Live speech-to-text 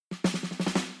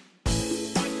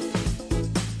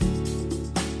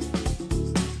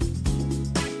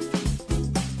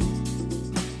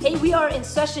Hey, we are in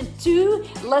session 2,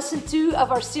 lesson 2 of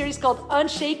our series called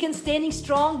Unshaken, Standing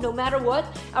Strong No Matter What.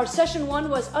 Our session 1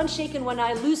 was Unshaken When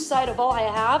I Lose Sight of All I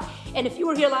Have. And if you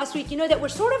were here last week, you know that we're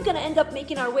sort of going to end up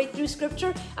making our way through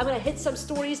Scripture. I'm going to hit some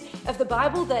stories of the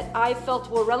Bible that I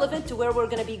felt were relevant to where we're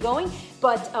going to be going.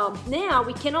 But now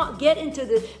we cannot get into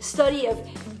the study of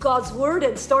God's Word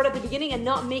and start at the beginning and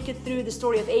not make it through the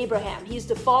story of Abraham. He's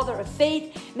the father of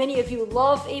faith. Many of you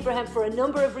love Abraham for a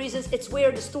number of reasons. It's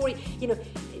where the story,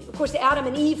 of course, the Adam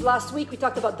and Eve last week, we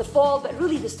talked about the fall, but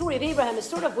really the story of Abraham is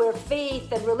sort of where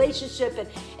faith and relationship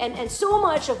and so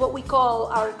much of what we call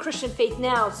our Christian faith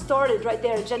now started right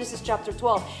there in Genesis chapter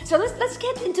 12. So let's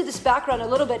get into this background a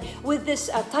little bit with this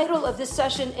title of this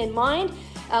session in mind.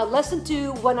 Lesson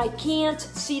 2, When I Can't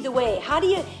See the Way. How do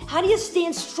you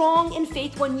stand strong in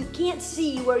faith when you can't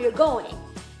see where you're going?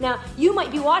 Now, you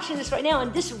might be watching this right now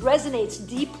and this resonates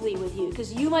deeply with you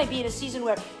because you might be in a season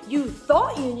where you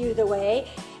thought you knew the way.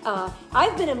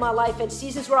 I've been in my life in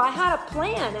seasons where I had a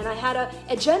plan and I had an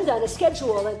agenda and a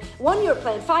schedule and 1-year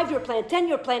plan, 5-year plan,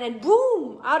 10-year plan, and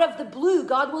boom, out of the blue,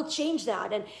 God will change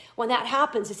that. And when that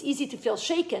happens, it's easy to feel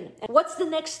shaken. And what's the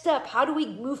next step? How do we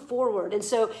move forward? And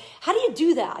so how do you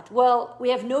do that? Well,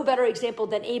 we have no better example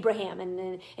than Abraham.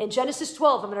 And in Genesis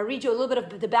 12, I'm going to read you a little bit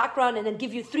of the background and then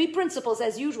give you 3 principles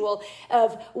as usual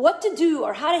of what to do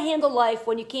or how to handle life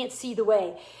when you can't see the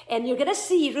way. And you're going to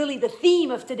see really the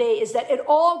theme of today is that it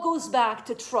all goes back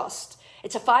to trust.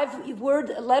 It's a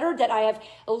 5-word letter that I have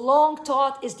long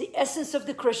taught is the essence of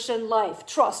the Christian life.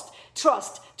 Trust,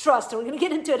 trust, trust. And we're going to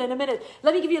get into it in a minute.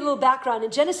 Let me give you a little background.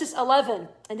 In Genesis 11,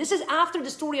 and this is after the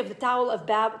story of the Tower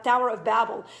of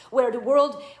Babel, where the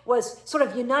world was sort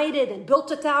of united and built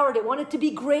a tower. They wanted to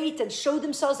be great and show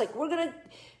themselves like, we're going to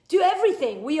do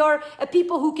everything. We are a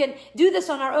people who can do this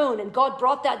on our own. And God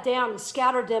brought that down and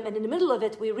scattered them. And in the middle of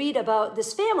it, we read about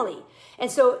this family.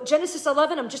 And so Genesis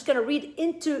 11, I'm just going to read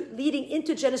leading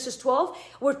into Genesis 12.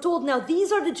 We're told now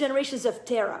these are the generations of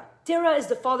Terah. Terah is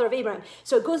the father of Abraham.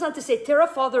 So it goes on to say Terah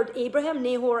fathered Abraham,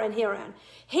 Nahor, and Haran.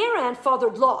 Haran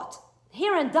fathered Lot.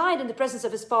 Haran died in the presence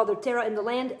of his father Terah in the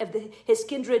land of his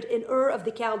kindred in Ur of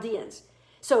the Chaldeans.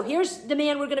 So here's the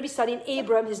man we're going to be studying,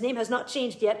 Abram. His name has not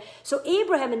changed yet. So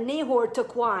Abraham and Nahor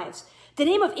took wives. The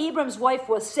name of Abram's wife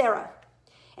was Sarah.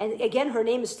 And again, her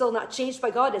name is still not changed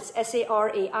by God. It's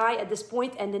Sarai at this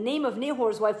point. And the name of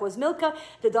Nahor's wife was Milcah,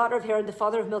 the daughter of Haran, the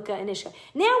father of Milcah and Ishka.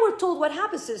 Now we're told what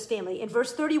happens to this family. In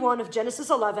verse 31 of Genesis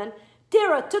 11,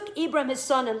 Terah took Abram his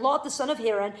son and Lot the son of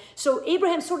Haran. So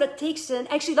Abraham sort of takes in,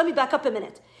 actually, let me back up a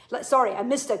minute. Sorry, I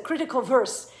missed a critical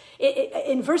verse.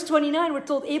 In verse 29, we're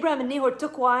told Abraham and Nahor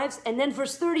took wives. And then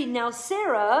verse 30, now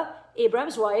Sarah,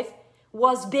 Abraham's wife,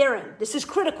 was barren. This is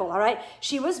critical, all right?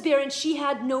 She was barren. She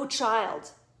had no child.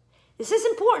 This is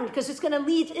important because it's going to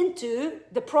lead into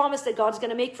the promise that God's going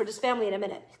to make for this family in a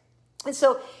minute. And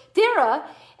so Terah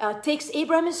takes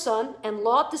Abraham, his son, and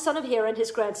Lot, the son of Haran, his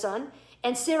grandson,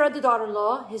 and Sarah, the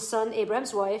daughter-in-law, his son,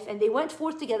 Abraham's wife, and they went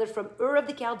forth together from Ur of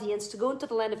the Chaldeans to go into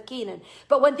the land of Canaan.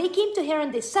 But when they came to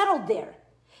Haran, they settled there.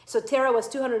 So Terah was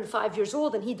 205 years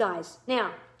old and he dies.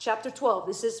 Now, chapter 12,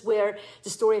 this is where the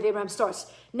story of Abraham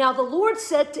starts. Now the Lord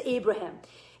said to Abraham,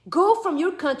 go from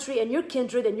your country and your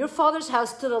kindred and your father's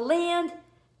house to the land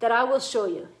that I will show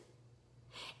you.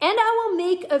 And I will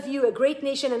make of you a great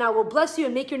nation, and I will bless you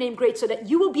and make your name great so that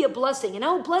you will be a blessing. And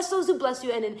I will bless those who bless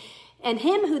you, and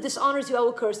him who dishonors you I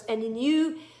will curse. And in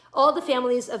you all the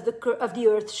families of the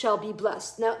earth shall be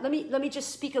blessed. Now let me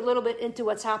just speak a little bit into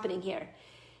what's happening here.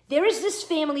 There is this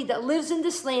family that lives in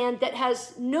this land that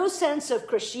has no sense of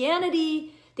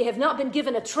Christianity. They have not been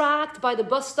given a tract by the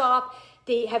bus stop.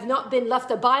 They have not been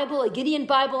left a Bible, a Gideon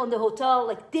Bible in the hotel.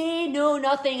 Like they know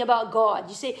nothing about God.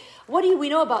 You say, what do we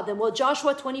know about them? Well,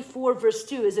 Joshua 24 verse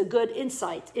 2 is a good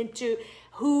insight into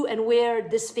who and where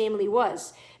this family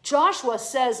was. Joshua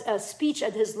says a speech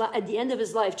at the end of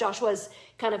his life. Joshua is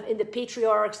kind of in the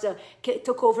patriarchs that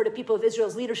took over the people of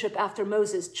Israel's leadership after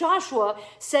Moses. Joshua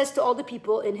says to all the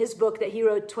people in his book that he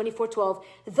wrote, 24:12,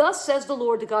 thus says the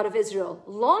Lord, the God of Israel,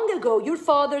 long ago your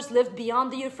fathers lived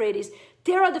beyond the Euphrates,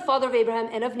 Terah, the father of Abraham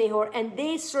and of Nahor, and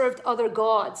they served other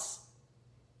gods.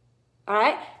 All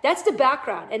right, that's the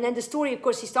background. And then the story, of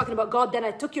course, he's talking about God. Then I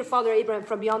took your father Abraham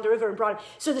from beyond the river and brought him.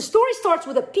 So the story starts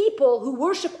with a people who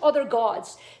worship other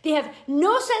gods. They have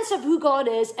no sense of who God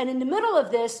is. And in the middle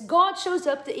of this, God shows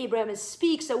up to Abraham and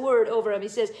speaks a word over him. He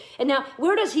says, and now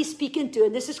where does he speak into?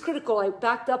 And this is critical. I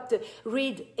backed up to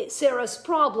read Sarah's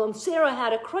problem. Sarah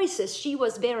had a crisis. She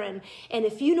was barren. And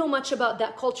if you know much about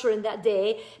that culture in that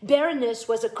day, barrenness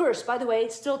was a curse. By the way,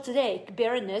 still today,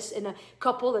 barrenness in a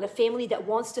couple and a family that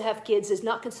wants to have kids kids is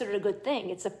not considered a good thing.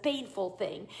 It's a painful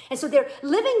thing. And so they're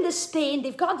living this pain.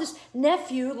 They've got this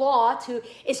nephew, Lot, who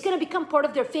is going to become part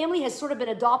of their family, has sort of been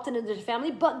adopted into their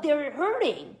family, but they're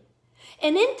hurting.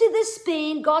 And into this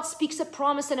pain, God speaks a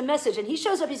promise and a message. And he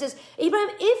shows up, he says, Abraham,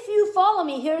 if you follow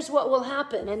me, here's what will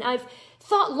happen. And I've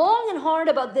thought long and hard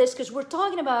about this because we're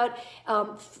talking about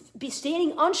be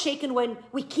standing unshaken when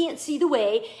we can't see the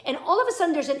way. And all of a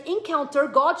sudden there's an encounter.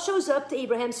 God shows up to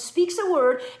Abraham, speaks a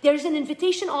word. There's an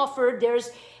invitation offered.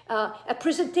 There's a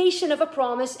presentation of a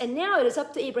promise, and now it is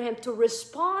up to Abraham to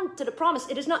respond to the promise.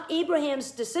 It is not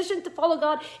Abraham's decision to follow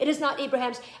God. It is not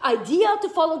Abraham's idea to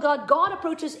follow God. God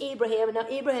approaches Abraham, and now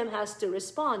Abraham has to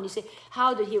respond. You say,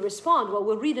 how did he respond? Well,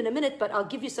 we'll read in a minute, but I'll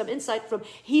give you some insight from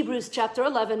Hebrews chapter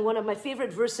 11, one of my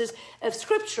favorite verses of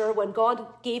Scripture, when God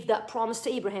gave that promise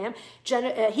to Abraham.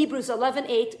 Hebrews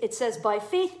 11:8, it says, by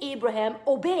faith Abraham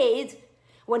obeyed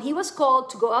when he was called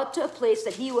to go out to a place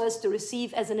that he was to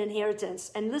receive as an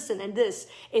inheritance. And listen, and this,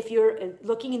 if you're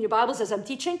looking in your Bibles as I'm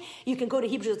teaching, you can go to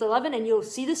Hebrews 11 and you'll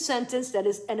see this sentence that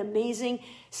is an amazing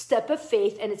step of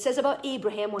faith. And it says about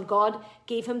Abraham, when God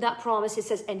gave him that promise, it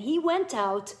says, and he went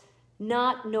out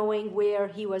not knowing where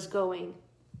he was going.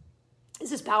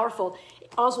 This is powerful.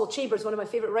 Oswald Chambers, one of my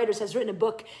favorite writers, has written a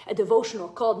book, a devotional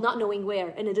called Not Knowing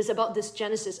Where. And it is about this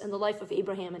Genesis and the life of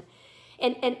Abraham.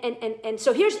 And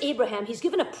so here's Abraham. He's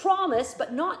given a promise,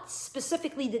 but not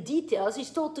specifically the details.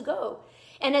 He's told to go.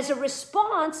 And as a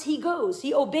response, he goes.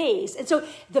 He obeys. And so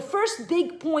the first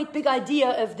big point, big idea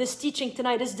of this teaching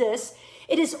tonight is this.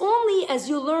 It is only as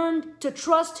you learn to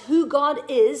trust who God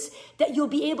is that you'll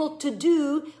be able to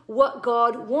do what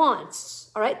God wants.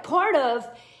 All right? Part of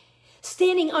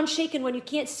standing unshaken when you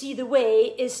can't see the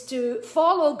way is to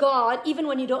follow God even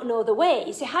when you don't know the way.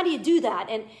 You say, how do you do that?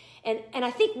 And I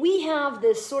think we have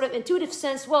this sort of intuitive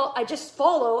sense, well, I just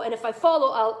follow, and if I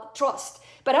follow, I'll trust.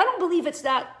 But I don't believe it's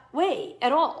that way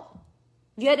at all.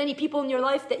 Have you had any people in your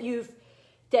life that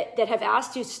that have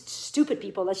asked you, stupid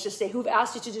people, let's just say, who've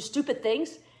asked you to do stupid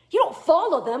things? You don't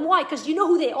follow them. Why? Because you know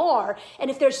who they are. And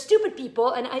if they're stupid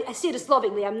people, and I say this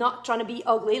lovingly, I'm not trying to be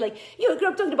ugly. Like, I grew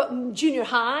up talking about junior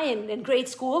high and grade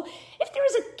school. If there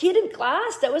was a kid in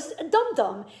class that was a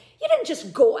dum-dum, you didn't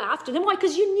just go after them. Why?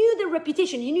 Because you knew their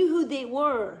reputation. You knew who they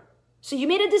were. So you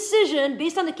made a decision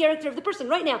based on the character of the person.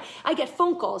 Right now, I get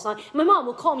phone calls. My mom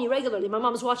will call me regularly. My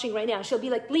mom's watching right now. She'll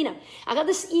be like, Lena, I got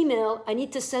this email. I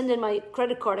need to send in my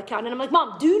credit card account. And I'm like,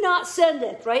 Mom, do not send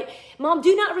it, right? Mom,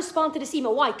 do not respond to this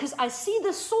email. Why? Because I see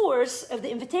the source of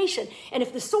the invitation. And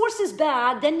if the source is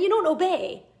bad, then you don't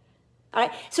obey. All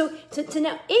right, so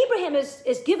now Abraham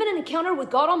is given an encounter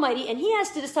with God Almighty, and he has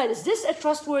to decide, is this a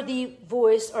trustworthy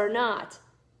voice or not?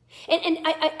 And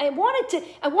I want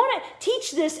to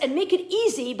teach this and make it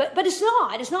easy, but it's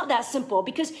not that simple,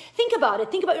 because think about it.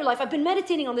 Think about your life. I've been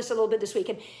meditating on this a little bit this week,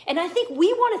 and I think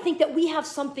we want to think that we have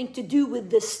something to do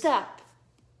with this step.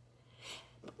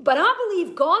 But I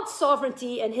believe God's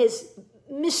sovereignty and his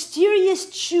mysterious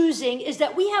choosing is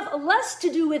that we have less to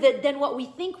do with it than what we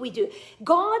think we do.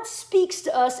 God speaks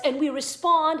to us and we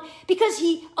respond because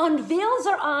he unveils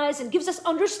our eyes and gives us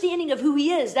understanding of who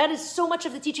he is. That is so much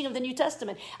of the teaching of the New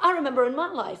Testament. I remember in my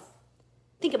life,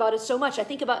 think about it so much. I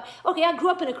think about, okay, I grew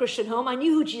up in a Christian home. I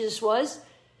knew who Jesus was.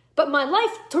 But my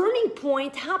life turning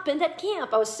point happened at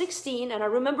camp. I was 16, and I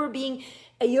remember being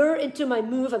a year into my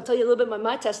move. I'll tell you a little bit about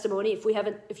my testimony if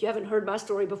you haven't heard my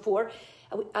story before.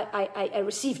 I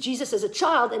received Jesus as a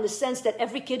child in the sense that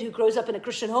every kid who grows up in a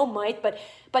Christian home might, but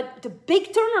the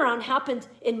big turnaround happened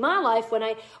in my life when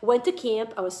I went to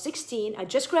camp. I was 16. I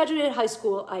just graduated high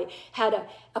school. I had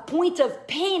a point of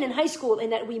pain in high school in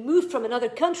that we moved from another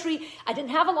country. I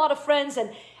didn't have a lot of friends,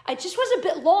 and I just was a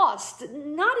bit lost,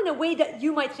 not in a way that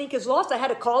you might think is lost. I had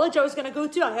a college I was going to go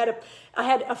to. I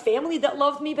had a family that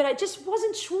loved me, but I just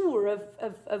wasn't sure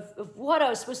of what I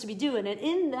was supposed to be doing. And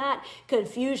in that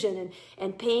confusion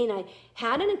and pain, I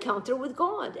had an encounter with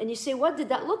God. And you say, what did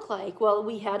that look like? Well,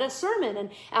 we had a sermon, and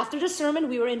after the sermon,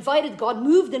 we were invited. God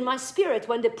moved in my spirit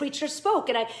when the preacher spoke,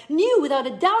 and I knew without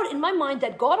a doubt in my mind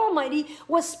that God Almighty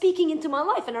was speaking into my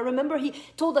life. And I remember he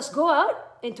told us, go out.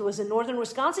 It was in northern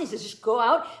Wisconsin. He says, just go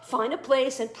out, find a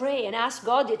place and pray and ask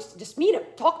God. Just meet him,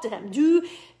 talk to him,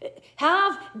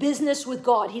 have business with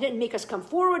God. He didn't make us come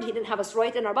forward. He didn't have us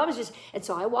write in our Bibles. And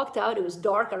so I walked out. It was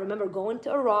dark. I remember going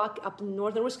to a rock up in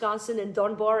northern Wisconsin in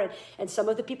Dunbar. And some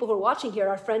of the people who are watching here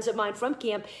are friends of mine from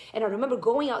camp. And I remember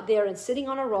going out there and sitting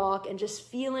on a rock and just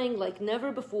feeling like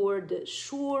never before the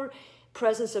sure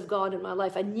presence of God in my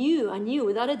life. I knew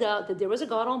without a doubt that there was a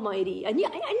God Almighty. I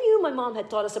knew my mom had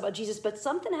taught us about Jesus, but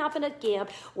something happened at camp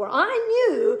where I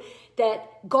knew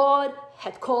that God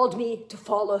had called me to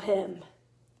follow him.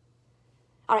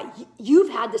 All right, you've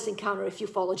had this encounter if you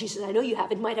follow Jesus. I know you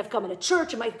have. It might have come in a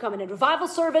church. It might have come in a revival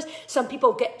service. Some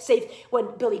people get saved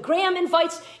when Billy Graham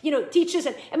invites, teaches.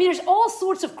 And I mean, there's all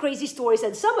sorts of crazy stories.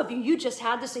 And some of you, you just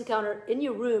had this encounter in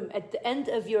your room at the end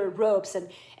of your ropes.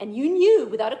 And you knew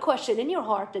without a question in your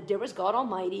heart that there was God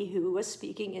Almighty who was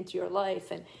speaking into your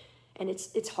life. And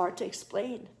it's hard to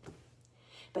explain.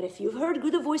 But if you've heard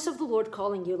the voice of the Lord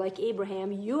calling you like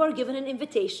Abraham, you are given an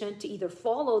invitation to either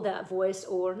follow that voice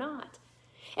or not.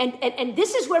 And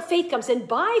this is where faith comes in.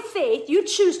 By faith, you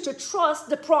choose to trust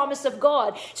the promise of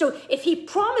God. So if he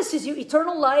promises you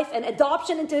eternal life and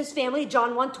adoption into his family,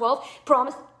 John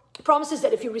 1:12, promises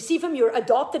that if you receive him, you're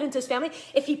adopted into his family.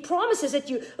 If he promises it,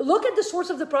 you look at the source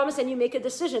of the promise and you make a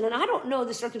decision. And I don't know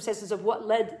the circumstances of what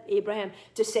led Abraham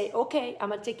to say, okay, I'm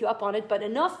going to take you up on it. But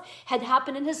enough had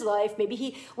happened in his life. Maybe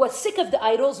he was sick of the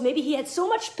idols. Maybe he had so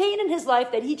much pain in his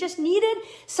life that he just needed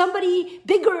somebody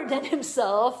bigger than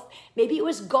himself. Maybe it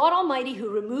was God Almighty who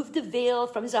removed the veil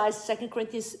from his eyes. 1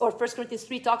 Corinthians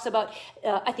 3 talks about,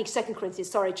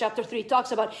 chapter 3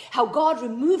 talks about how God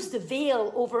removes the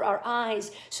veil over our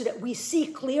eyes so that we see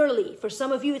clearly. For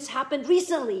some of you, it's happened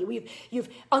recently. You've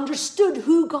understood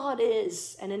who God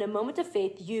is. And in a moment of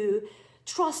faith, you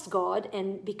trust God.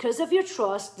 And because of your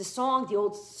trust, the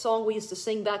old song we used to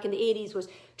sing back in the 80s was,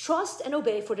 trust and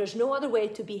obey, for there's no other way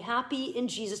to be happy in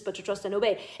Jesus but to trust and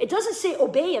obey. It doesn't say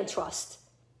obey and trust.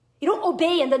 You don't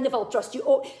obey and then develop trust.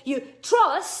 You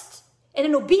trust, and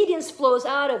then obedience flows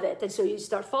out of it. And so you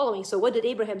start following. So what did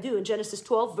Abraham do in Genesis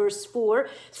 12, verse 4?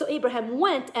 So Abraham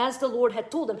went as the Lord had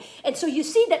told him. And so you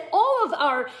see that all of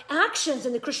our actions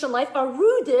in the Christian life are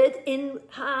rooted in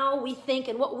how we think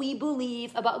and what we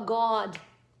believe about God.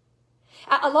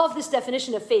 I love this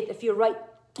definition of faith. If you're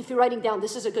writing down,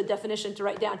 this is a good definition to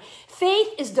write down. Faith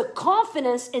is the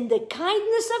confidence in the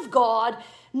kindness of God,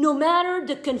 no matter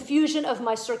the confusion of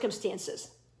my circumstances.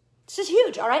 This is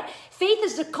huge, all right? Faith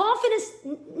is the confidence,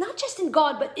 not just in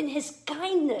God, but in his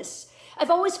kindness. I've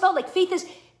always felt like faith is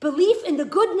belief in the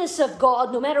goodness of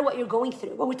God, no matter what you're going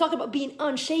through. When we talk about being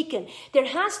unshaken, there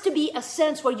has to be a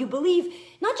sense where you believe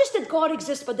not just that God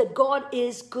exists, but that God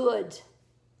is good.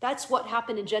 That's what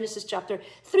happened in Genesis chapter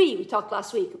 3. We talked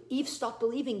last week. Eve stopped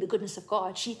believing the goodness of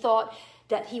God. She thought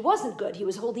that he wasn't good. He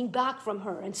was holding back from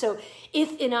her. And so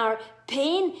if in our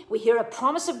pain we hear a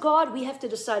promise of God, we have to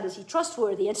decide, is he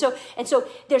trustworthy? And so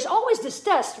there's always this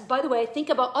test. By the way, think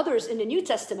about others in the New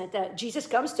Testament that Jesus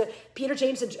comes to Peter,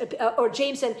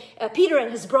 Peter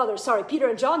and his brothers. Peter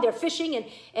and John, they're fishing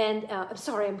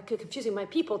I'm confusing my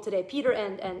people today. Peter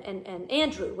and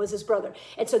Andrew was his brother.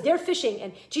 And so they're fishing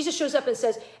and Jesus shows up and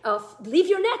says, leave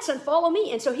your nets and follow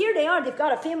me. And so here they are. They've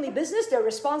got a family business. They're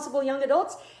responsible young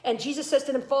adults. And Jesus says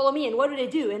to them, follow me. And what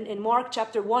do? In Mark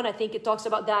chapter 1, I think it talks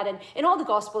about that. And in all the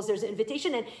Gospels, there's an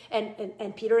invitation.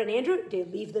 And Peter and Andrew, they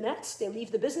leave the nets, they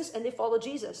leave the business, and they follow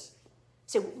Jesus.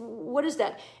 So what is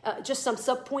that? Just some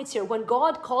sub-points here. When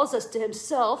God calls us to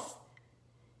himself,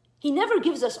 he never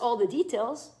gives us all the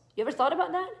details. You ever thought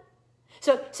about that?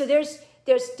 So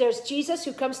there's Jesus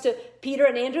who comes to Peter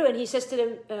and Andrew, and he says to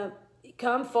them,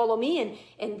 come, follow me,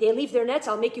 and they leave their nets.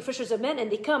 I'll make you fishers of men.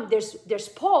 And they come. There's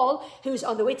Paul, who's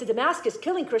on the way to Damascus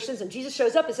killing Christians, and Jesus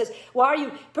shows up and says, why are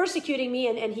you persecuting me?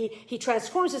 And he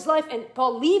transforms his life, and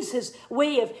Paul leaves his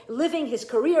way of living, his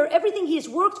career, everything he's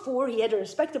worked for. He had a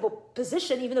respectable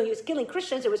position, even though he was killing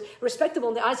Christians. It was respectable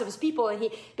in the eyes of his people, and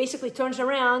he basically turns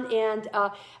around and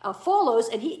follows,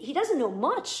 and he doesn't know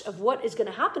much of what is going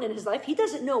to happen in his life. He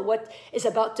doesn't know what is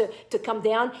about to come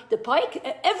down the pike.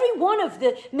 Every one of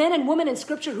the men and women in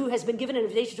Scripture who has been given an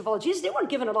invitation to follow Jesus, they weren't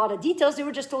given a lot of details. They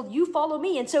were just told, you follow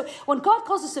me. And so when God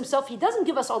calls us himself, he doesn't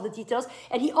give us all the details,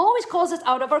 and he always calls us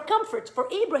out of our comfort.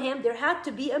 For Abraham, there had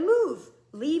to be a move.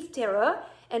 Leave Terah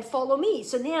and follow me.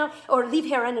 Or leave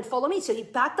Haran and follow me. So he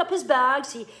packed up his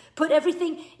bags. He put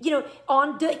everything,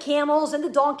 on the camels and the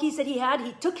donkeys that he had.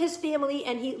 He took his family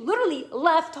and he literally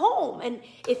left home. And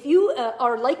if you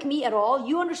are like me at all,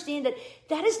 you understand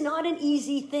that is not an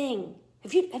easy thing.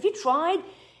 Have you tried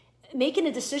making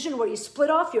a decision where you split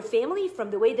off your family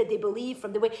from the way that they believe,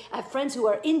 from the way I have friends who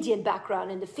are Indian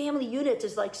background, and the family unit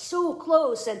is like so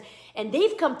close, and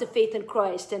they've come to faith in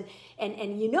Christ, and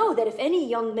you know that if any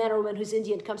young man or woman who's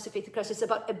Indian comes to faith in Christ, it's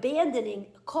about abandoning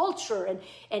culture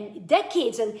and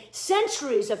decades and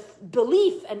centuries of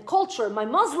belief and culture. My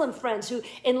Muslim friends who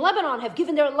in Lebanon have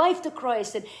given their life to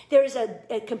Christ, and there is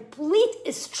a complete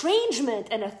estrangement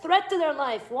and a threat to their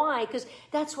life. Why? Because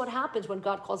that's what happens when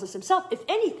God calls us himself. If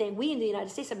anything, we in the United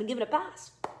States have been given a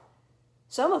pass.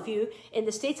 Some of you in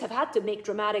the States have had to make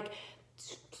dramatic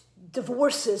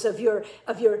divorces of your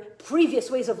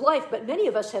previous ways of life, but many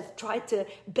of us have tried to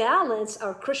balance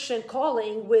our Christian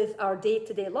calling with our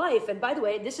day-to-day life. And by the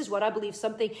way, this is what I believe,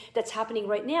 something that's happening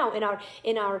right now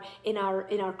in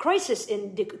our crisis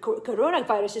in the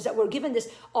coronavirus, is that we're given this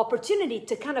opportunity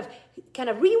to kind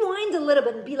of rewind a little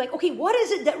bit and be like, okay, what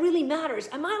is it that really matters?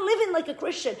 Am I living like a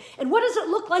Christian? And what does it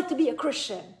look like to be a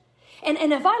Christian? And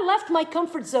have I left my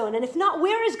comfort zone? And if not,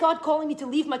 where is God calling me to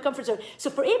leave my comfort zone?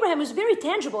 So for Abraham, it was very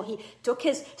tangible. He took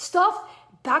his stuff,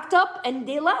 packed up, and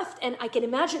they left. And I can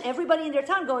imagine everybody in their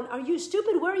town going, are you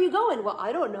stupid? Where are you going? Well,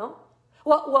 I don't know.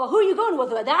 Well, who are you going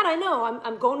with? That I know.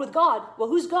 I'm going with God. Well,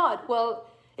 who's God? Well,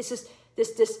 it's just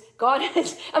this God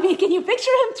is, can you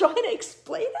picture him trying to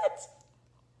explain it?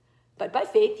 But by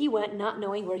faith, he went not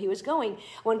knowing where he was going.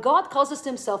 When God calls us to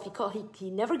himself,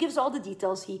 he never gives all the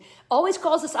details. He always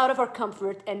calls us out of our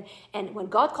comfort. And when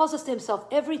God calls us to himself,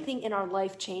 everything in our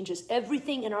life changes.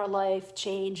 Everything in our life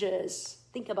changes.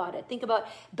 Think about it. Think about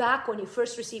back when you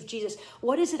first received Jesus.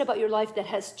 What is it about your life that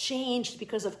has changed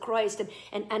because of Christ?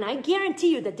 And I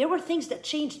guarantee you that there were things that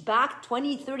changed back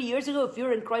 20, 30 years ago, if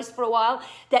you're in Christ for a while,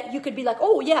 that you could be like,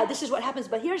 oh yeah, this is what happens.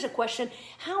 But here's a question.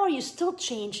 How are you still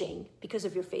changing because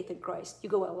of your faith in Christ? You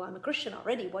go, well, I'm a Christian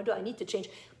already. Why do I need to change?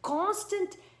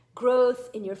 Constant growth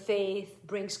in your faith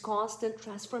brings constant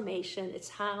transformation. It's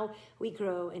how we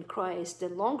grow in Christ. The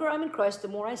longer I'm in Christ, the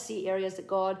more I see areas that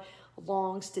God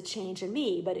longs to change in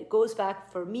me. But it goes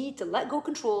back for me to let go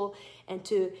control and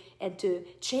to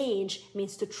change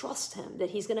means to trust him that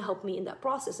he's going to help me in that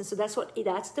process. And so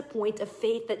that's the point of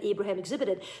faith that Abraham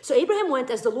exhibited. So Abraham went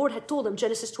as the Lord had told him,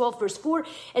 Genesis 12 verse 4,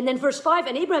 and then verse 5,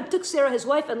 and Abraham took Sarah his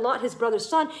wife and Lot his brother's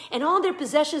son and all their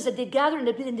possessions that they gathered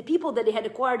and the people that they had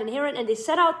acquired in Haran, and they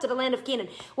set out to the land of Canaan.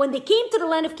 When they came to the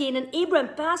land of Canaan,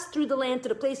 Abraham passed through the land to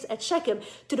the place at Shechem,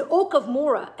 to the oak of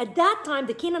Morah. At that time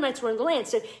the Canaanites were in the land.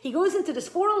 So he goes into this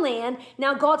foreign land.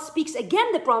 Now God speaks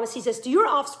again the promise. He says, to your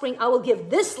offspring I will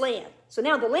give this land. So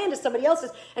now the land is somebody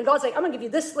else's, and God's like, I'm going to give you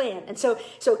this land. And so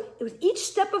with each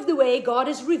step of the way, God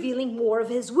is revealing more of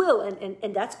his will.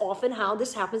 And that's often how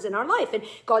this happens in our life. And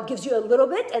God gives you a little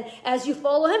bit, and as you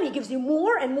follow him, he gives you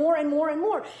more and more and more and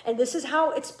more. And this is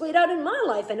how it's played out in my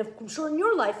life, and I'm sure in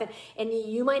your life. And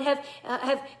you might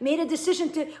have made a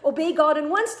decision to obey God in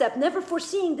one step, never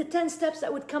foreseeing the 10 steps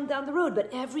that would come down the road. But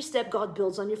every step God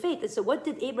builds on your faith. And so what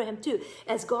did Abraham do?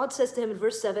 As God says to him in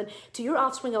verse 7, to your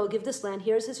offspring I will give this land.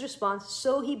 Here's his response.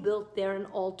 So he built there an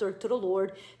altar to the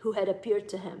Lord who had appeared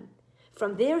to him.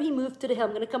 From there he moved to the hill. I'm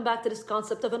going to come back to this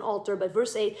concept of an altar, but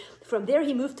verse 8, from there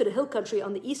he moved to the hill country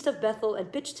on the east of Bethel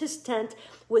and pitched his tent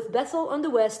with Bethel on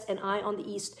the west and Ai on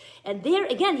the east. And there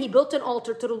again he built an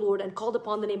altar to the Lord and called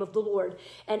upon the name of the Lord.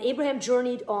 And Abraham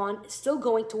journeyed on, still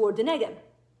going toward the Negeb.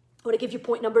 I want to give you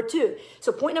point number 2.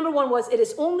 So point number 1 was, it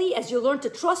is only as you learn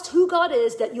to trust who God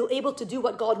is that you're able to do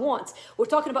what God wants. We're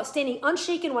talking about standing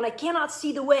unshaken when I cannot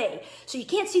see the way. So you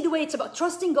can't see the way. It's about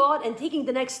trusting God and taking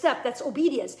the next step. That's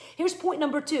obedience. Here's point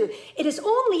number 2. It is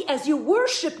only as you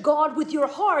worship God with your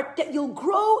heart that you'll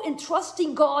grow in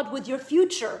trusting God with your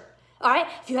future. All right?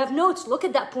 If you have notes, look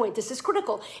at that point. This is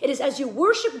critical. It is as you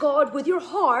worship God with your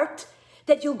heart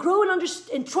that you'll grow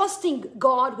in trusting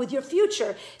God with your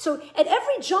future. So at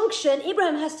every junction,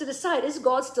 Abraham has to decide, is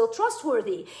God still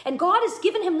trustworthy? And God has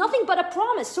given him nothing but a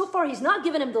promise. So far, he's not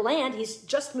given him the land. He's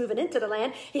just moving into the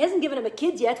land. He hasn't given him a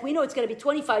kid yet. We know it's going to be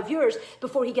 25 years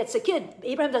before he gets a kid.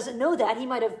 Abraham doesn't know that. He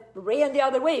might have ran the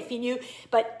other way if he knew.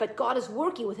 But God is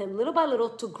working with him little by little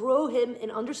to grow him in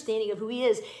understanding of who he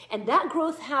is. And that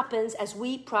growth happens as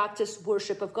we practice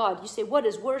worship of God. You say, what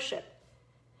is worship?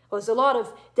 Well, there's a lot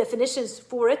of definitions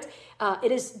for it. It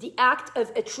is the act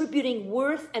of attributing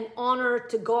worth and honor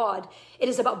to God. It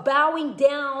is about bowing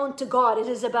down to God. It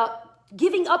is about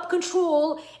giving up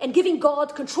control and giving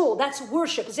God control. That's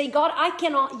worship. It's saying, God, I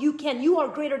cannot, you can. You are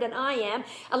greater than I am.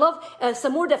 I love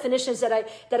some more definitions that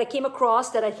I came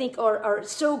across that I think are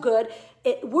so good.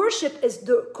 Worship is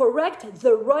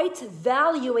the right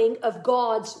valuing of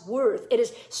God's worth. It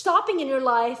is stopping in your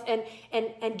life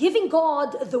and giving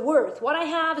God the worth. What I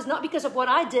have is not because of what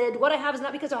I did. What I have is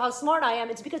not because of how smart I am.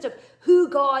 It's because of who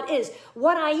God is.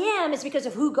 What I am is because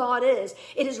of who God is.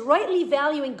 It is rightly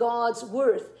valuing God's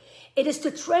worth. It is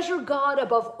to treasure God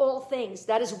above all things.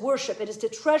 That is worship. It is to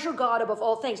treasure God above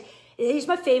all things. Here's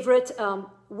my favorite.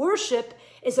 Worship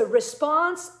is a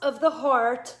response of the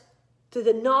heart to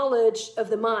the knowledge of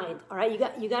the mind. All right,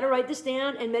 you got to write this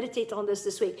down and meditate on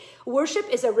this week. Worship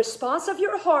is a response of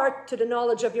your heart to the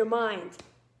knowledge of your mind.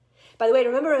 By the way,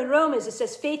 remember in Romans, it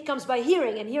says faith comes by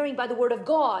hearing, and hearing by the word of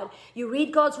God. You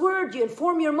read God's word, you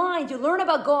inform your mind, you learn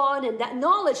about God, and that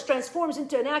knowledge transforms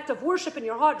into an act of worship in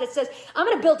your heart that says, I'm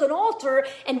going to build an altar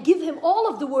and give him all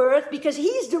of the worth because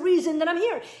he's the reason that I'm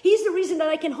here. He's the reason that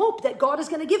I can hope that God is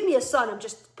going to give me a son. I'm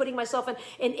just putting myself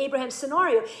in Abraham's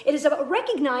scenario. It is about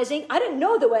recognizing I didn't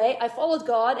know the way, I followed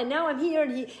God, and now I'm here,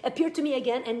 and he appeared to me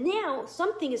again, and now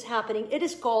something is happening. It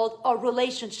is called a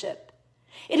relationship.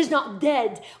 It is not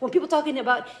dead. When people talk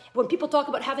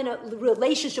about having a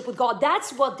relationship with God,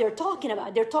 that's what they're talking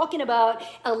about. They're talking about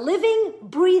a living,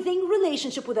 breathing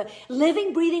relationship with a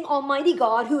living, breathing Almighty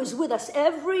God who is with us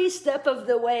every step of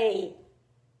the way.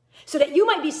 So that you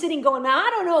might be sitting going, I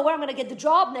don't know where I'm going to get the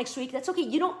job next week. That's okay.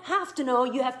 You don't have to know.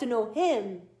 You have to know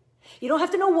him. You don't have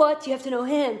to know what, you have to know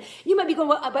him. You might be going,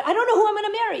 well, but I don't know who I'm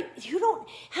going to marry. You don't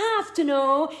have to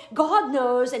know. God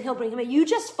knows, and he'll bring him in. You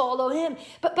just follow him.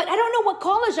 But I don't know what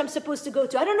college I'm supposed to go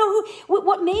to. I don't know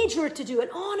what major to do, and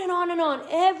on and on and on.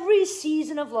 Every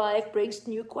season of life brings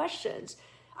new questions.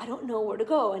 I don't know where to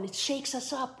go, and it shakes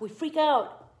us up. We freak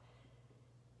out.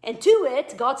 And to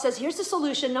it, God says, here's the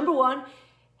solution. Number one,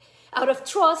 out of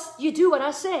trust, you do what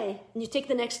I say, and you take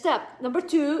the next step. Number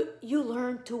two, you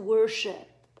learn to worship.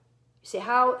 You say,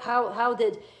 how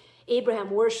did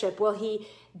Abraham worship? Well,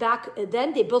 back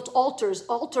then they built altars.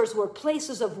 Altars were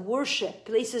places of worship,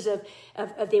 places of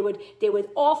they would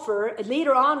offer.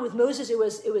 Later on with Moses, it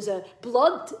was a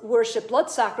blood worship, blood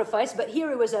sacrifice. But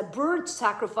here it was a burnt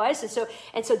sacrifice, and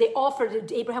so they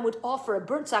offered. Abraham would offer a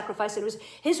burnt sacrifice, and it was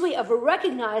his way of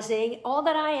recognizing all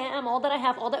that I am, all that I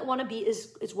have, all that I want to be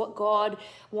is what God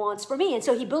wants for me. And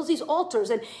so he builds these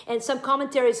altars, and some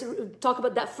commentaries talk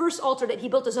about that first altar that he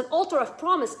built as an altar of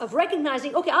promise, of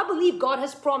recognizing, okay, I believe God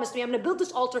has promised me. I'm going to build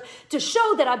this altar to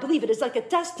show that I believe it. It's like a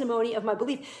testimony of my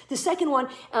belief. The second one,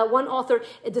 one author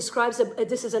describes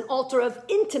this as an altar of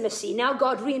intimacy. Now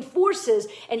God reinforces,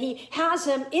 and he has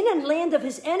him in a land of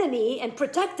his enemy and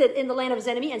protected in the land of his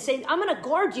enemy, and saying, I'm going to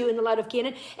guard you in the land of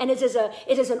Canaan. And it is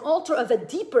an altar of a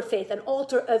deeper faith, an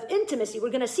altar of intimacy. We're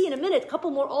going to see in a minute a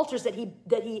couple more altars that he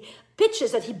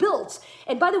pitches, that he builds.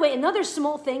 And by the way, another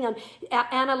small thing on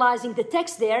analyzing the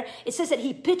text there, it says that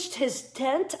he pitched his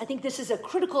tent. I think this is a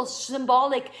critical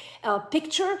symbolic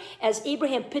picture. As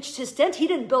Abraham pitched his tent, he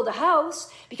didn't build a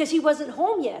house because he wasn't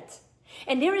home yet.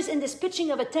 And there is in this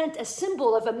pitching of a tent a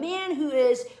symbol of a man who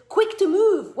is quick to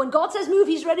move. When God says move,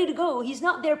 he's ready to go. He's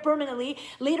not there permanently.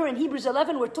 Later in Hebrews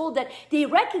 11, we're told that they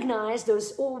recognized,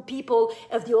 those old people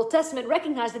of the Old Testament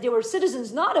recognized that they were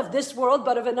citizens not of this world,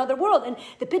 but of another world. And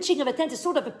the pitching of a tent is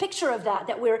sort of a picture of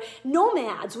that we're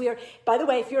nomads. We are, by the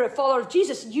way, if you're a follower of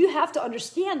Jesus, you have to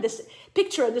understand this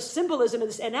picture and this symbolism and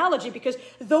this analogy, because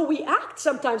though we act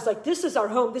sometimes like this is our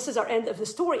home, this is our end of the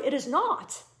story, it is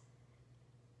not.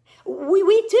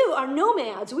 We too are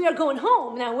nomads. We are going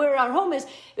home. Now, where our home is,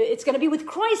 it's going to be with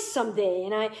Christ someday.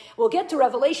 And we'll get to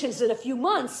Revelations in a few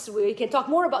months. We can talk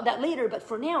more about that later. But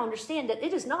for now, understand that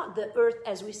it is not the earth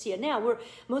as we see it now.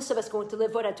 Most of us going to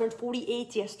live, I turned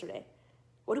 48 yesterday.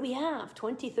 What do we have?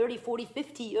 20, 30, 40,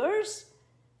 50 years?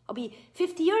 I'll be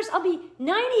 50 years. I'll be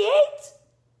 98.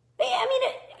 I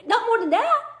mean, not more than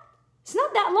that. It's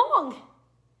not that long.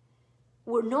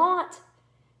 We're not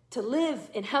to live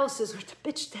in houses or to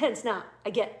pitch tents. Now, I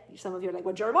get some of you are like,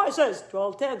 well, Jeremiah says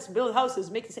 12 tents, build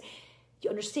houses, make it. You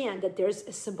understand that there's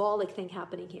a symbolic thing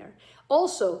happening here.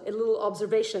 Also, a little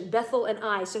observation, Bethel and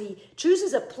Ai. So he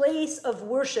chooses a place of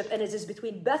worship, and it is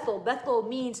between Bethel. Bethel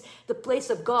means the place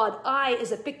of God. Ai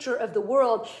is a picture of the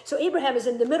world. So Abraham is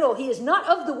in the middle. He is not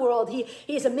of the world. He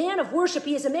is a man of worship.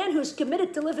 He is a man who's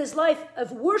committed to live his life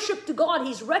of worship to God.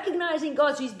 He's recognizing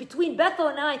God. So he's between Bethel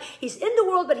and Ai. He's in the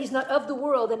world, but he's not of the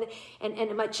world.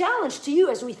 And my challenge to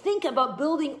you as we think about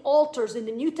building altars in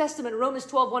the New Testament, Romans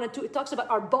 12, 1 and 2, it talks about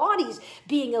our bodies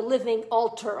being a living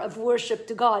altar of worship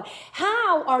to God.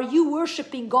 How are you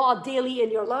worshiping God daily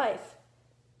in your life?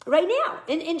 Right now,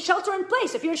 in shelter in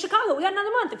place. If you're in Chicago, we got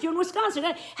another month. If you're in Wisconsin,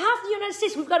 half the United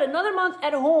States, we've got another month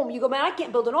at home. You go, man, I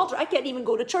can't build an altar. I can't even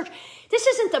go to church. This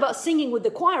isn't about singing with the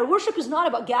choir. Worship is not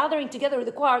about gathering together with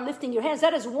the choir, lifting your hands.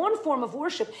 That is one form of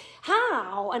worship.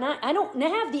 How, and I don't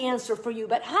have the answer for you,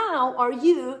 but how are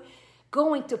you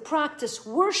going to practice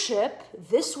worship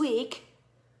this week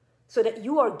so that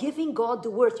you are giving God the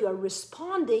worth? You are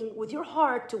responding with your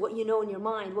heart to what you know in your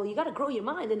mind. Well, you got to grow your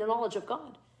mind in the knowledge of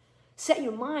God. Set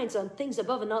your minds on things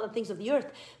above and not on things of the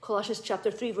earth. Colossians chapter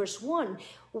 3, verse 1.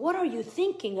 What are you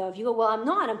thinking of? You go, well, I'm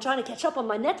not. I'm trying to catch up on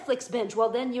my Netflix binge.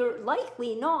 Well, then you're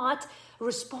likely not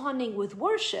responding with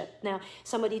worship. Now,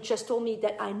 somebody just told me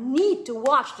that I need to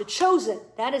watch The Chosen.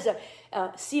 That is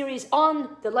a series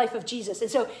on the life of Jesus.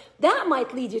 And so that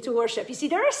might lead you to worship. You see,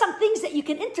 there are some things that you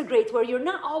can integrate where you're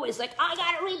not always like, I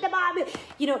got to read the Bible.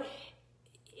 You know,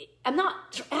 I'm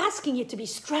not asking you to be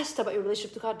stressed about your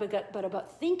relationship to God, but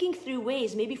about thinking through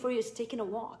ways. Maybe for you it's taking a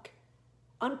walk,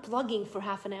 unplugging for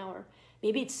half an hour.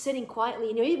 Maybe it's sitting quietly.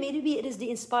 You know, maybe it is the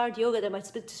inspired yoga that my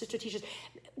sister teaches.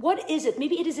 What is it?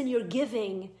 Maybe it is in your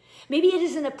giving. Maybe it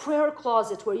is in a prayer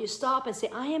closet where you stop and say,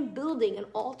 I am building an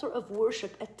altar of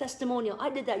worship, a testimonial. I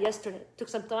did that yesterday. Took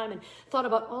some time and thought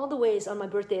about all the ways on my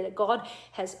birthday that God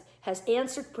has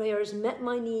answered prayers, met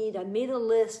my need. I made a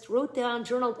list, wrote down,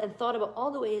 journaled, and thought about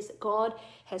all the ways that God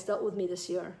has dealt with me this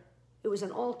year. It was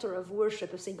an altar of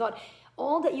worship, of saying, God,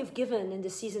 all that you've given in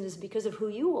this season is because of who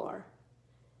you are.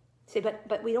 Say,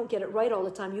 but we don't get it right all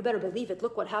the time. You better believe it.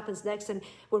 Look what happens next. And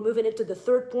we're moving into the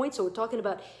third point. So we're talking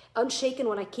about unshaken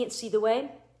when I can't see the way.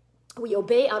 We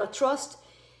obey out of trust.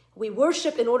 We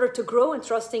worship in order to grow in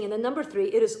trusting. And then number 3,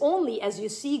 it is only as you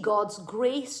see God's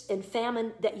grace in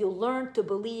famine that you'll learn to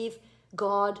believe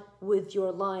God with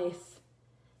your life.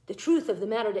 The truth of the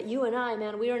matter that you and I,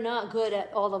 man, we are not good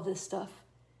at all of this stuff.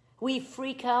 We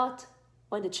freak out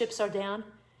when the chips are down.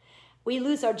 We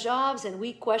lose our jobs and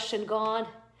we question God.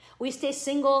 We stay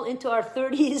single into our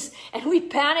 30s and we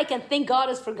panic and think God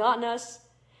has forgotten us.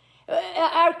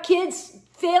 Our kids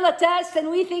fail a test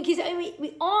and we think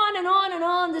we on and on and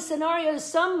on the scenarios,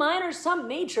 some minor, some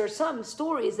major, some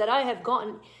stories that I have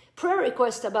gotten prayer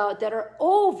requests about that are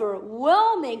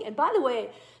overwhelming. And by the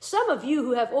way, some of you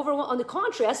who have on the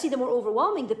contrary, I see the more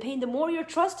overwhelming the pain, the more your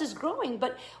trust is growing.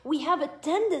 But we have a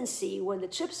tendency when the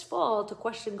chips fall to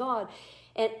question God.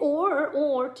 And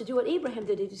or to do what Abraham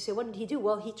did. You say, what did he do?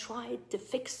 Well, he tried to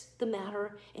fix the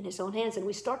matter in his own hands. And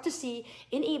we start to see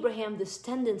in Abraham this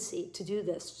tendency to do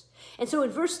this. And so in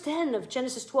verse 10 of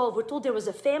Genesis 12, we're told there was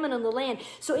a famine on the land.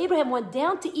 So Abraham went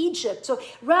down to Egypt. So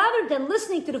rather than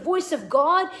listening to the voice of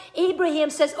God, Abraham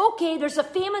says, okay, there's a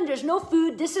famine, there's no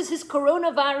food. This is his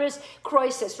coronavirus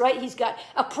crisis, right? He's got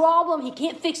a problem, he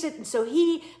can't fix it. And so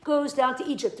he goes down to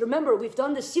Egypt. Remember, we've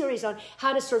done this series on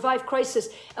how to survive crisis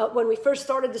when we first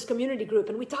started this community group.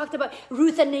 And we talked about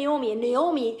Ruth and Naomi. And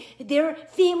Naomi, their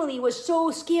family was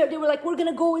so scared. They were like, we're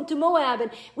going to go into Moab.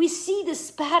 And we see this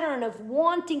pattern of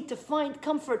wanting to find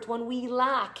comfort when we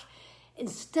lack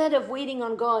instead of waiting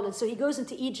on God. And so he goes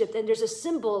into Egypt, and there's a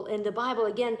symbol in the Bible.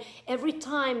 Again, every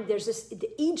time there's this,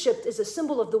 Egypt is a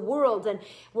symbol of the world, and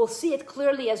we'll see it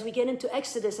clearly as we get into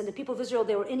Exodus. And the people of Israel,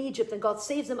 they were in Egypt, and God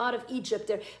saves them out of Egypt,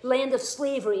 their land of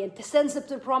slavery, and sends them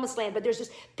to the promised land. But there's this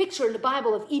picture in the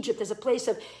Bible of Egypt as a place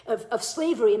of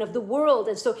slavery and of the world.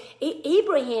 And so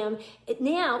Abraham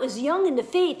now is young in the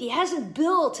faith. He hasn't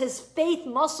built his faith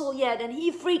muscle yet, and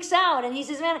he freaks out, and he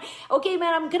says, man,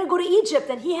 I'm going to go to Egypt.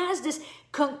 And he has this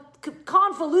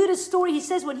convoluted story. He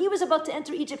says when he was about to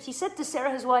enter Egypt, he said to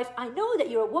Sarah, his wife, I know that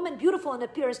you're a woman beautiful in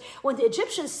appearance. When the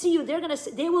Egyptians see you,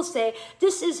 they will say,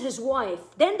 this is his wife.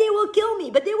 Then they will kill me,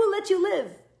 but they will let you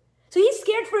live. So he's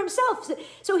scared for himself.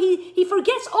 So he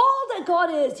forgets all that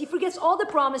God is. He forgets all the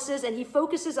promises, and he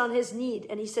focuses on his need.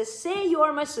 And he says, say you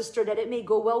are my sister, that it may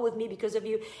go well with me because of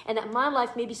you, and that my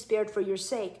life may be spared for your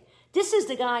sake. This is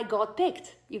the guy God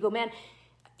picked. You go, man,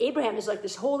 Abraham is like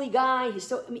this holy guy.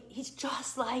 He's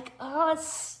just like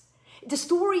us. The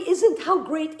story isn't how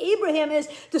great Abraham is.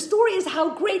 The story is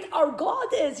how great our God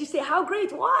is. You say, how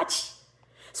great? Watch.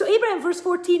 So Abraham, verse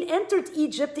 14, entered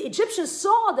Egypt. The Egyptians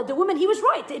saw that the woman, he was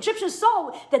right. The Egyptians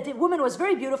saw that the woman was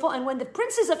very beautiful. And when the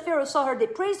princes of Pharaoh saw her, they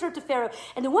praised her to Pharaoh.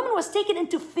 And the woman was taken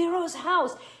into Pharaoh's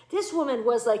house. This woman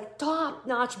was like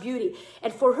top-notch beauty.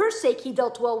 And for her sake, he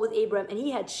dealt well with Abraham. And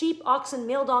he had sheep, oxen,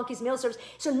 male donkeys, male servants.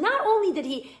 So not only did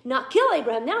he not kill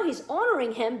Abraham, now he's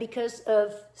honoring him because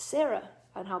of Sarah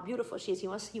and how beautiful she is.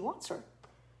 He wants her.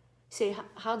 Say,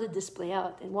 how did this play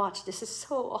out? And watch, this is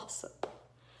so awesome.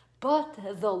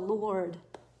 But the Lord.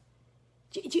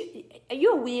 Are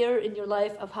you aware in your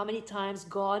life of how many times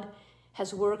God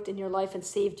has worked in your life and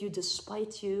saved you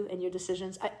despite you and your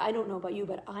decisions? I don't know about you,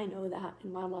 but I know that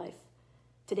in my life.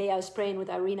 Today I was praying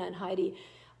with Irina and Heidi.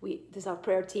 This is our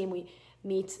prayer team. We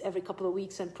meet every couple of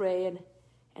weeks and pray. And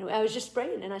I was just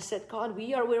praying, and I said, God,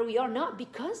 we are where we are, not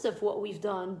because of what we've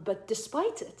done, but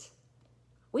despite it.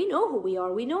 We know who we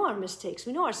are. We know our mistakes.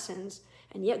 We know our sins.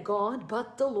 And yet God,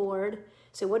 but the Lord.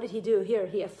 So what did he do here?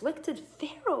 He afflicted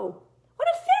Pharaoh. What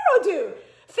did Pharaoh do?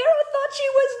 Pharaoh thought she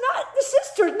was not the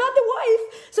sister, not the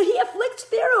wife. So he afflicts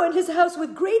Pharaoh. Pharaoh and his house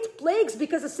with great plagues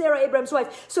because of Sarah, Abraham's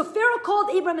wife. So Pharaoh called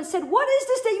Abraham and said, what is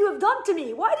this that you have done to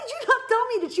me? Why did you not tell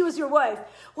me that she was your wife?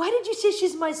 Why did you say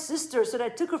she's my sister so that I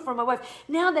took her for my wife?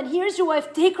 Now then, here's your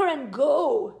wife. Take her and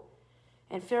go.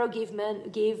 And Pharaoh gave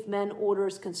men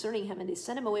orders concerning him, and they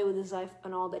sent him away with his life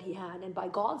and all that he had. And by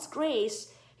God's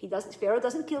grace, Pharaoh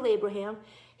doesn't kill Abraham.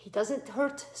 He doesn't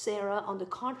hurt Sarah. On the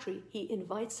contrary, he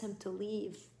invites him to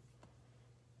leave.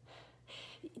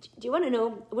 Do you want to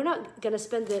know, we're going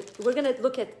to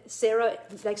look at Sarah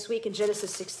next week in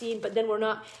Genesis 16, but then I'm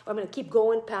going to keep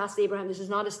going past Abraham. This is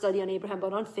not a study on Abraham,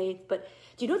 but on faith. But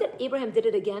do you know that Abraham did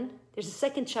it again? There's a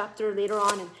second chapter later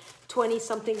on in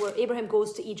 20-something where Abraham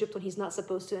goes to Egypt when he's not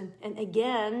supposed to. And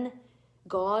again,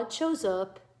 God shows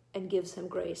up and gives him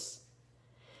grace.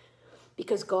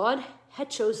 Because God had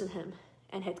chosen him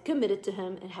and had committed to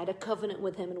him and had a covenant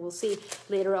with him. And we'll see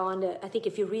later on, I think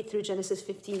if you read through Genesis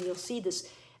 15, you'll see this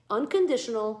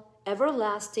unconditional,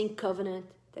 everlasting covenant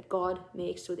that God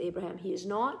makes with Abraham. He is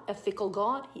not a fickle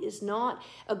God. He is not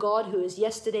a God who is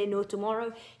yesterday, no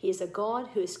tomorrow. He is a God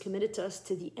who is committed to us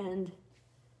to the end.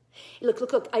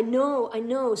 Look, I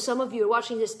know some of you are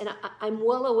watching this, and I'm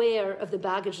well aware of the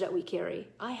baggage that we carry.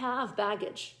 I have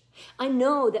baggage. I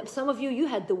know that some of you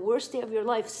had the worst day of your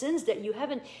life, sins that you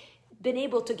haven't been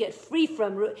able to get free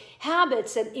from,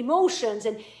 habits and emotions,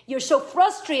 and you're so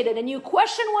frustrated and you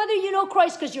question whether you know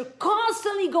Christ because you're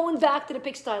constantly going back to the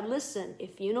pigsty. Listen,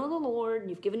 if you know the Lord and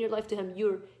you've given your life to him,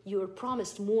 you're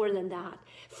promised more than that.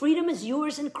 Freedom is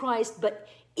yours in Christ, but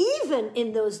even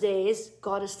in those days,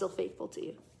 God is still faithful to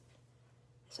you.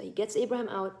 So he gets Abraham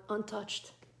out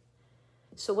untouched.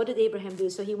 So what did Abraham do?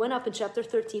 So he went up in chapter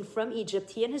 13 from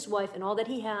Egypt, he and his wife and all that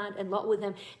he had, and Lot with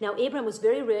him. Now Abraham was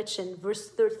very rich, in verse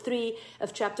 3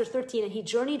 of chapter 13, and he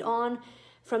journeyed on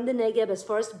from the Negeb as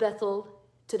far as Bethel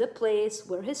to the place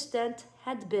where his tent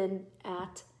had been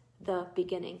at the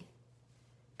beginning,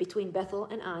 between Bethel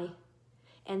and Ai.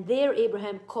 And there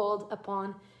Abraham called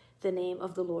upon the name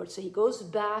of the Lord. So he goes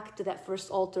back to that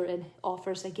first altar and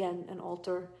offers again an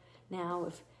altar now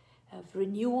of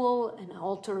renewal, an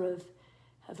altar of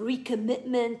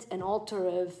recommitment, an altar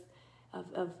of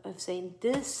saying,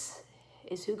 this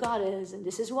is who God is, and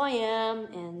this is who I am,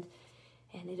 and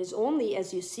it is only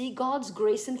as you see God's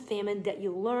grace in famine that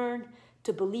you learn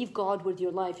to believe God with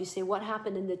your life. You say, what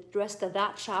happened in the rest of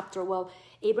that chapter? Well,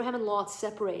 Abraham and Lot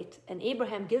separate, and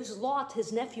Abraham gives Lot,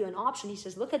 his nephew, an option. He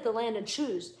says, look at the land and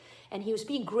choose. And he was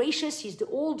being gracious. He's the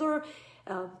older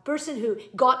person who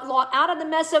got Lot out of the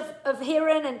mess of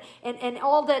Haran and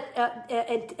all that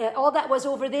all that was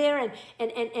over there,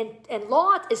 and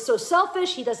Lot is so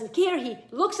selfish. He doesn't care. He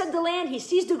looks at the land, he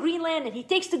sees the green land, and he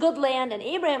takes the good land, and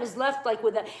Abraham is left like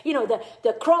with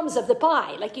the crumbs of the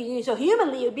pie. Like so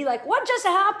humanly it would be like, what just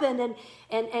happened?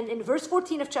 And in verse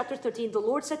 14 of chapter 13, the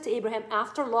Lord said to Abraham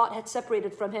after Lot had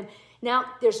separated from him, now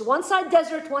there's one side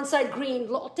desert, one side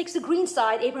green. Lot takes the green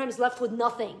side. Abraham's left with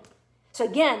nothing. So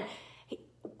again,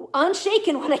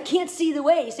 unshaken when I can't see the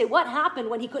way. You say, what happened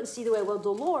when he couldn't see the way? Well, the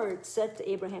Lord said to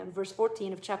Abraham, verse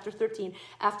 14 of chapter 13,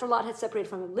 after Lot had separated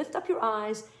from him, lift up your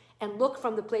eyes and look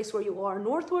from the place where you are,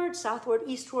 northward, southward,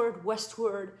 eastward,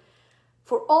 westward.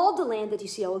 For all the land that you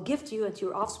see, I will give to you and to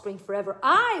your offspring forever.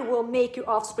 I will make your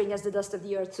offspring as the dust of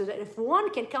the earth, so that if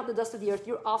one can count the dust of the earth,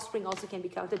 your offspring also can be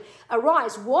counted.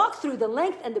 Arise, walk through the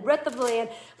length and the breadth of the land,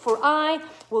 for I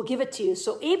will give it to you.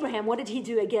 So Abraham, what did he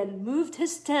do again? Moved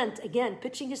his tent, again,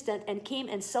 pitching his tent, and came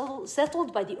and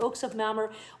settled by the oaks of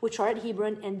Mamre, which are at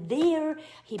Hebron. And there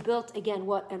he built, again,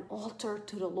 what? An altar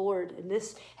to the Lord. And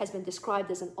this has been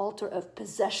described as an altar of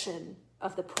possession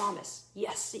of the promise.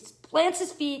 Yes, he plants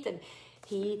his feet and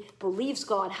he believes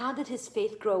God. How did his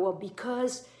faith grow? Well,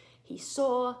 because he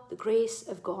saw the grace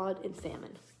of God in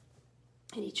famine.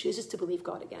 And he chooses to believe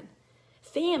God again.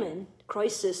 Famine,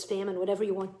 crisis, famine, whatever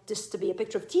you want this to be a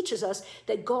picture of, teaches us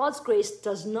that God's grace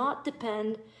does not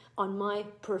depend on my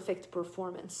perfect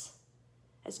performance.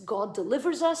 As God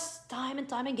delivers us time and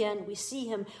time again, we see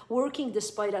him working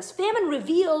despite us. Famine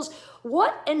reveals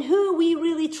what and who we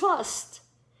really trust.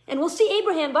 And we'll see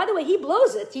Abraham, by the way, he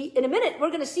blows it. In a minute, we're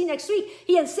going to see next week,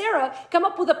 he and Sarah come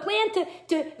up with a plan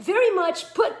to very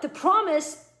much put the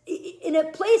promise in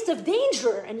a place of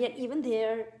danger. And yet even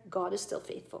there, God is still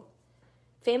faithful.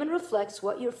 Famine reflects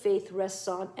what your faith rests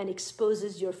on and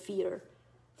exposes your fear.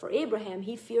 For Abraham,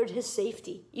 he feared his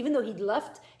safety. Even though he'd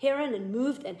left Haran and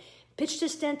moved and pitched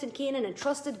his tent in Canaan and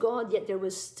trusted God, yet there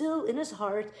was still in his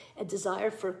heart a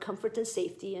desire for comfort and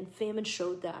safety, and famine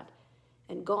showed that.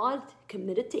 And God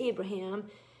committed to Abraham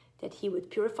that he would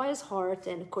purify his heart.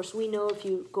 And of course, we know if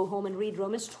you go home and read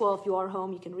Romans 12, you are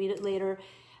home, you can read it later,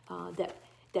 that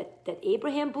that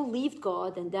Abraham believed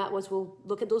God, and that was, we'll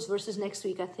look at those verses next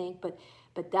week, I think, but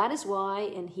that is why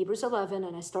in Hebrews 11,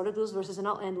 and I started those verses and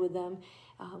I'll end with them,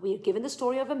 we are given the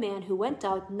story of a man who went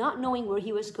out not knowing where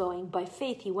he was going. By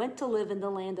faith, he went to live in the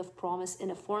land of promise,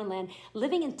 in a foreign land,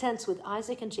 living in tents with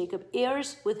Isaac and Jacob,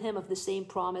 heirs with him of the same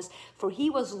promise. For he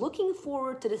was looking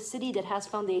forward to the city that has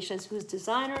foundations, whose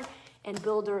designer and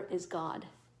builder is God.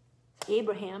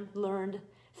 Abraham learned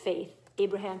faith.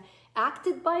 Abraham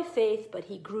acted by faith, but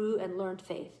he grew and learned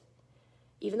faith,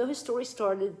 even though his story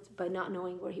started by not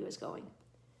knowing where he was going.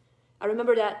 I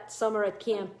remember that summer at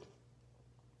camp.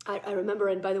 I remember,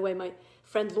 and by the way, my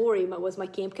friend Lori was my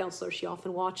camp counselor. She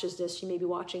often watches this. She may be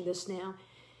watching this now.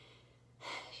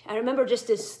 I remember just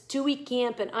this 2-week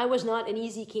camp, and I was not an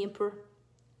easy camper.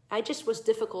 I just was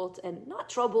difficult, and not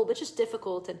trouble, but just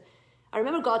difficult. And I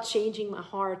remember God changing my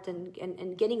heart and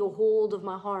getting a hold of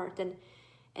my heart.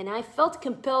 And I felt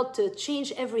compelled to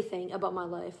change everything about my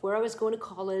life, where I was going to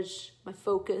college, my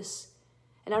focus.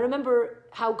 And I remember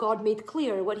how God made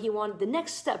clear what he wanted, the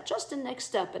next step, just the next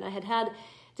step. And I had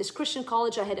this Christian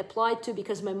college I had applied to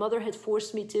because my mother had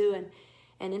forced me to.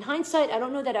 And in hindsight, I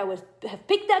don't know that I would have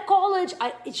picked that college.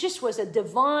 It just was a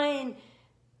divine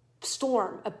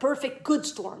storm, a perfect good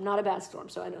storm, not a bad storm.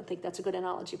 So I don't think that's a good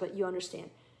analogy, but you understand.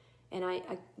 And I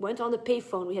went on the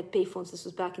payphone. We had payphones. This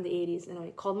was back in the 80s. And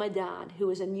I called my dad, who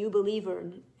was a new believer.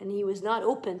 And he was not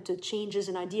open to changes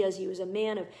and ideas. He was a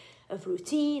man of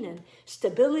routine and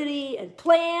stability and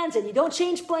plans. And you don't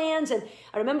change plans. And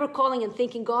I remember calling and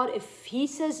thinking, God, if he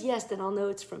says yes, then I'll know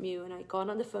it's from you. And I got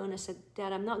on the phone. I said,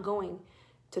 Dad, I'm not going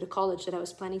to the college that I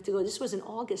was planning to go. This was in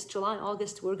July,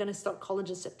 August. We were going to start college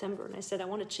in September. And I said, I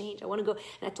want to change. I want to go.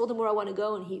 And I told him where I want to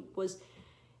go. And he was...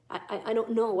 I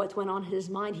don't know what went on in his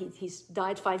mind. He's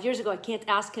died 5 years ago. I can't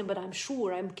ask him, but I'm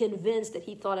convinced that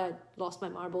he thought I'd lost my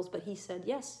marbles. But he said,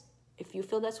 yes, if you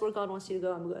feel that's where God wants you to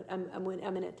go, I'm good.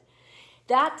 I'm in it.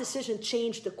 That decision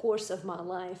changed the course of my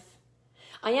life.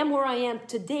 I am where I am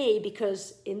today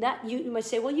because in that, you might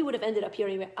say, well, you would have ended up here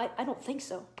anyway. I don't think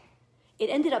so. It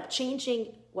ended up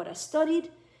changing what I studied,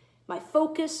 my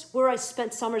focus, where I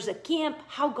spent summers at camp,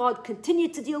 how God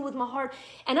continued to deal with my heart.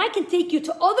 And I can take you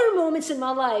to other moments in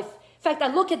my life. In fact, I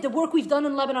look at the work we've done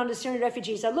in Lebanon to Syrian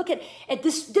refugees. I look at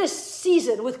this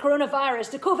season with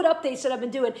coronavirus, the COVID updates that I've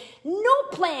been doing. No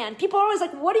plan. People are always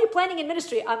like, what are you planning in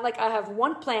ministry? I'm like, I have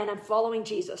one plan. I'm following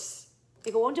Jesus. They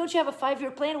go, well, don't you have a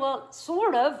 5-year plan? Well,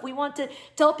 sort of. We want to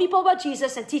tell people about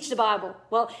Jesus and teach the Bible.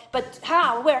 Well, but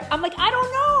how? Where? I'm like, I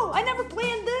don't know. I never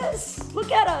planned this.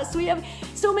 Look at us. We have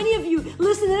so many of you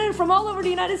listening in from all over the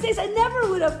United States. I never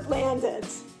would have planned it.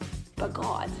 But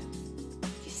God,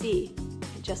 you see,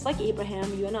 just like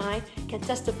Abraham, you and I can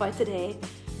testify today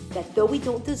that though we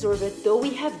don't deserve it, though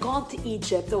we have gone to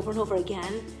Egypt over and over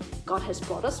again, God has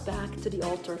brought us back to the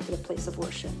altar, to the place of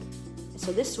worship.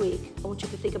 So this week, I want you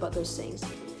to think about those things.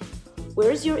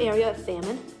 Where is your area of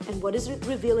famine, and what is it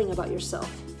revealing about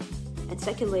yourself? And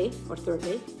secondly, or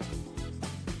thirdly,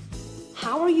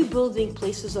 how are you building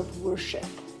places of worship,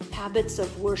 habits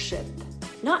of worship?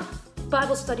 Not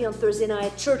Bible study on Thursday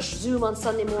night, church Zoom on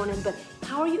Sunday morning, but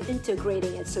how are you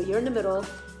integrating it? So you're in the middle,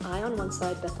 I on one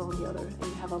side, Bethel on the other, and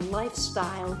you have a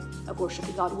lifestyle of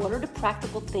worshiping God. What are the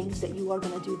practical things that you are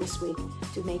going to do this week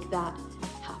to make that